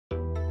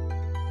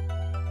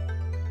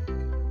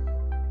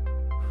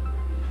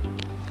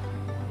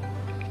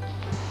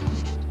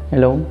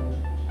Hello,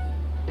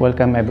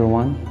 welcome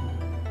everyone.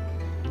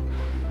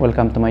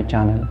 Welcome to my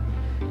channel.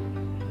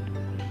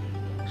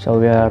 So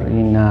we are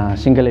in a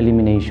single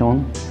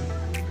elimination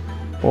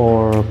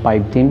for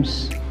 5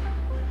 teams.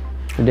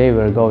 Today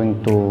we are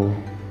going to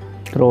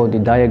draw the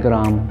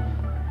diagram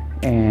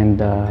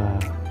and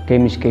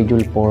game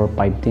schedule for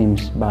 5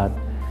 teams. But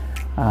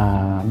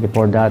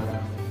before that,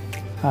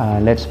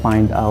 let's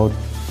find out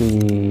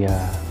the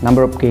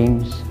number of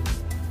games,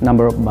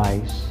 number of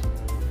buys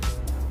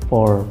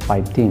for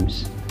 5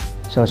 teams.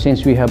 So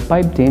since we have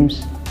 5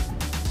 teams,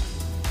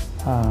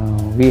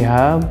 we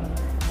have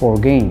 4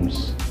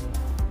 games,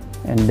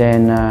 and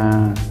then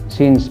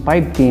since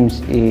 5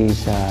 teams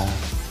is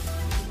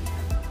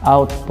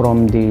out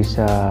from this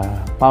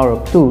power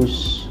of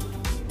 2's,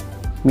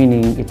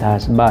 meaning it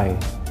has buy.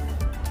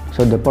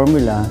 So the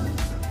formula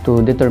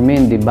to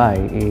determine the buy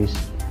is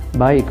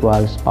buy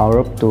equals power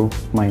of 2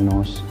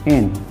 minus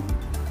n.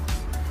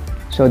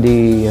 So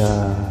the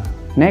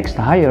next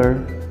higher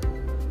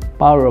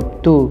power of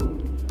 2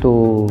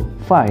 to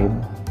 5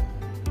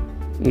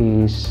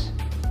 is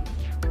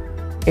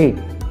 8.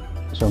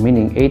 So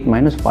meaning 8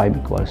 minus 5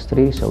 equals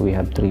 3. So we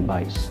have 3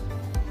 buys.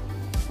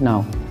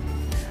 Now,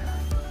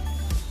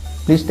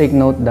 please take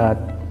note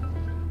that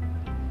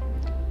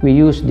we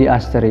use the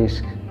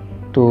asterisk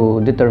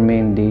to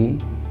determine the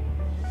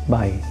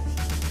buy.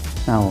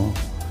 Now,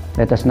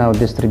 let us now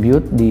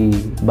distribute the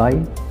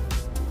buy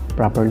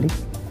properly.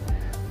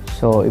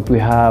 So if we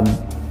have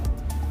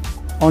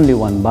only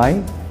one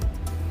buy,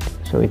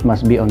 so it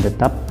must be on the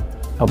top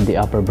of the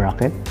upper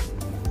bracket.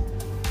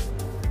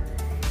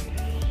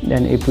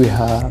 Then if we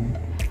have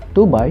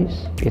 2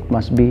 buys, it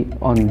must be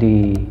on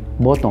the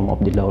bottom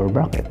of the lower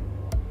bracket.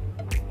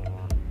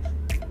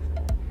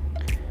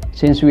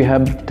 Since we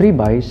have 3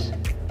 buys,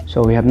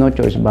 so we have no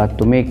choice but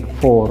to make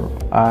 4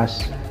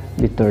 as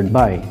the third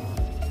buy.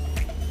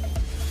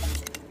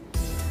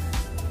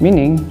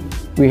 Meaning,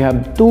 we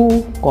have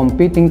 2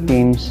 competing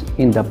teams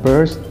in the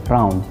first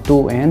round,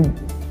 2 and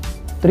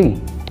 3.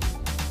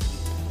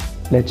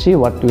 Let's see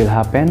what will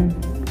happen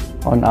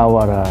on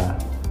our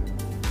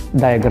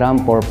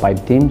diagram for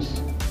 5 teams.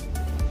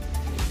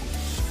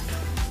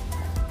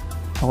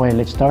 Okay,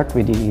 let's start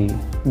with the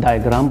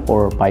diagram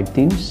for 5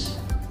 teams.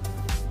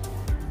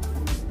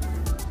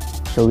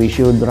 So we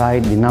should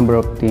write the number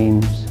of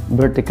teams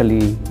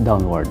vertically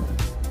downward.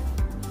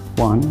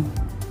 1,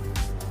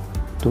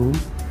 2,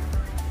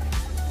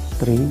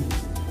 3,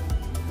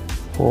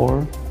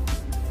 4,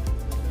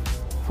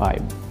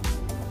 5.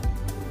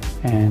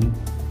 And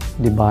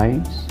the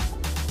buys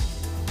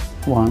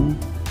 1,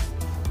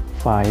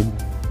 5,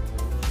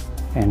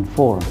 and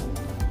 4.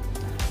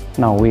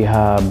 Now we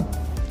have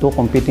 2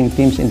 competing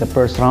teams in the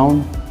first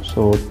round,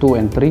 so 2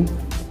 and 3.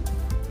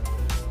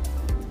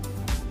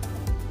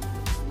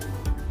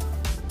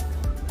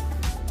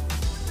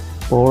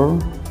 For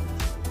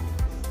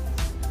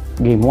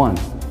game 1.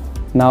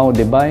 Now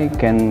the buy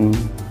can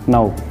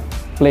now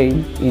play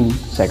in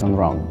second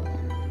round.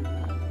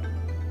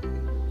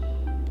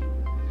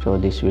 So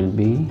this will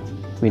be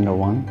winner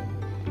 1.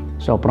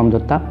 So from the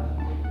top,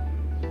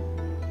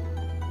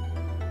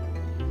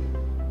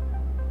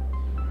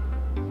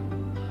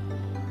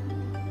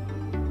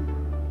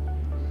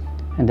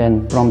 and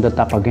then from the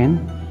top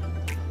again,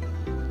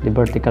 the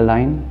vertical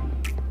line.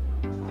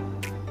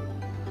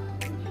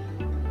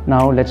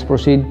 Now let's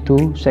proceed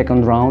to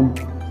second round.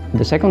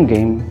 The second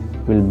game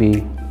will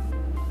be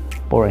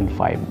 4 and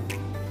 5.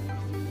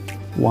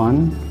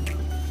 1,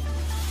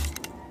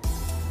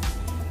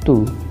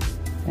 2,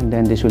 and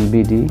then this will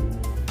be the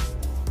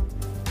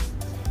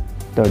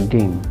third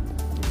game.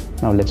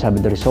 Now let's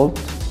have the result.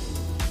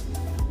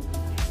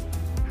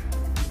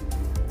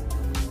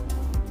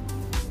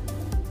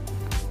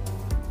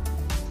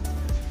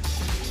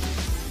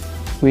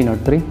 Winner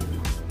 3,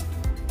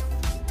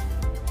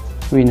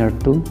 winner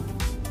 2,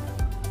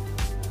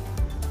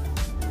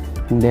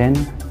 and then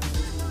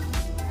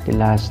the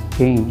last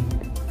game,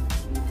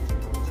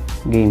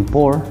 game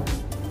 4.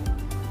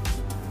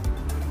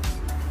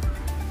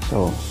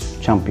 So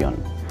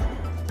champion.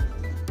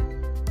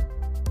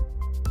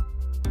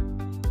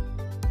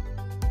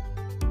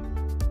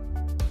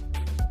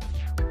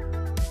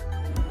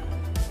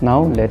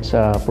 Now let's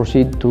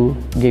proceed to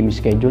game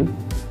schedule.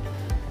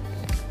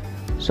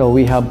 So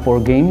we have 4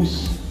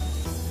 games.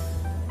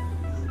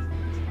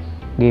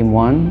 Game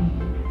 1,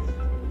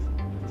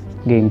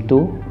 Game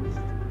 2,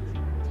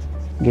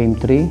 Game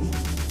 3,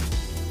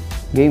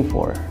 Game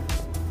 4.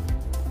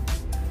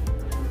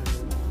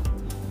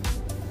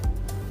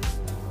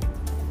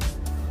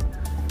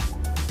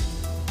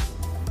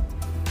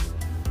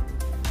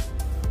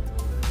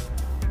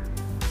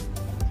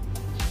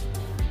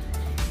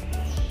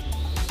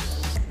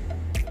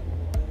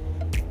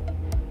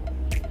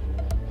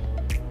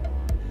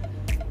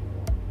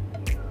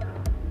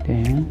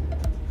 Then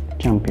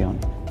champion.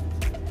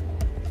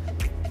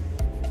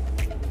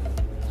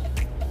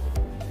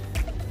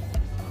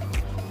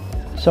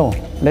 So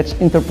let's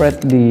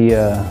interpret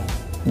the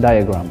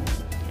diagram.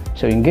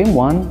 So in game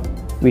 1,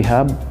 we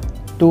have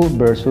 2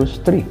 versus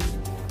 3.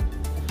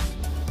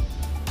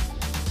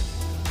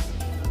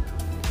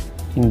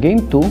 In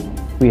game 2,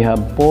 we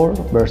have 4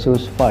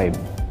 versus 5.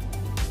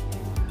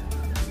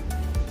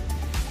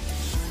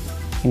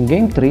 In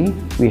game 3,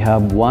 we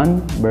have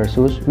 1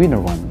 versus winner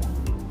 1.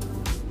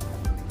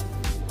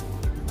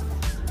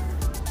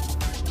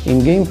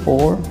 In game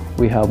 4,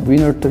 we have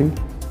winner 3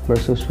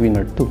 versus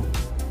winner 2.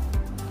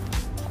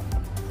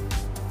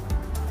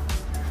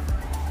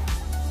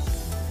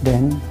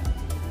 Then,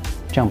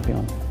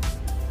 champion.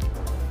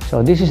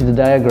 So this is the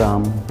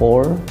diagram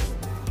for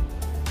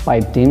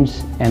 5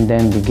 teams and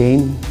then the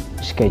game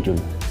schedule.